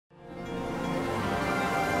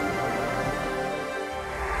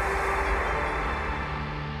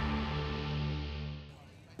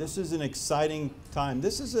This is an exciting time.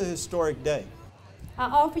 This is a historic day. I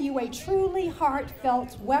offer you a truly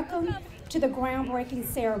heartfelt welcome to the groundbreaking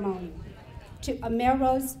ceremony, to a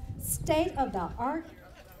Melrose state-of-the-art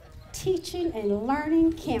teaching and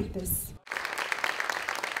learning campus.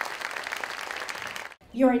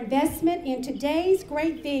 Your investment in today's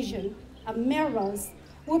great vision of Melrose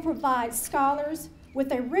will provide scholars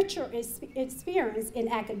with a richer experience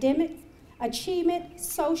in academic achievement,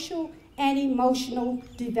 social, and emotional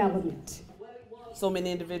development. So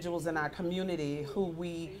many individuals in our community who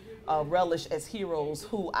we relish as heroes,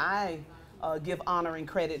 who I give honor and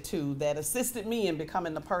credit to, that assisted me in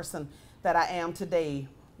becoming the person that I am today,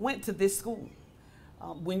 went to this school.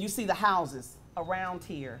 When you see the houses around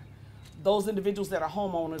here, those individuals that are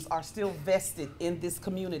homeowners are still vested in this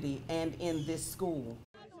community and in this school.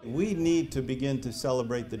 We need to begin to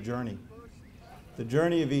celebrate the journey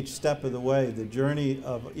of each step of the way, the journey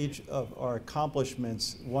of each of our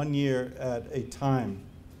accomplishments 1 year at a time.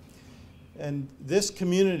 And this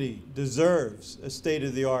community deserves a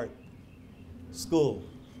state-of-the-art school.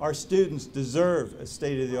 Our students deserve a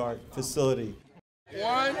state-of-the-art facility.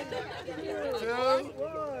 1, 2,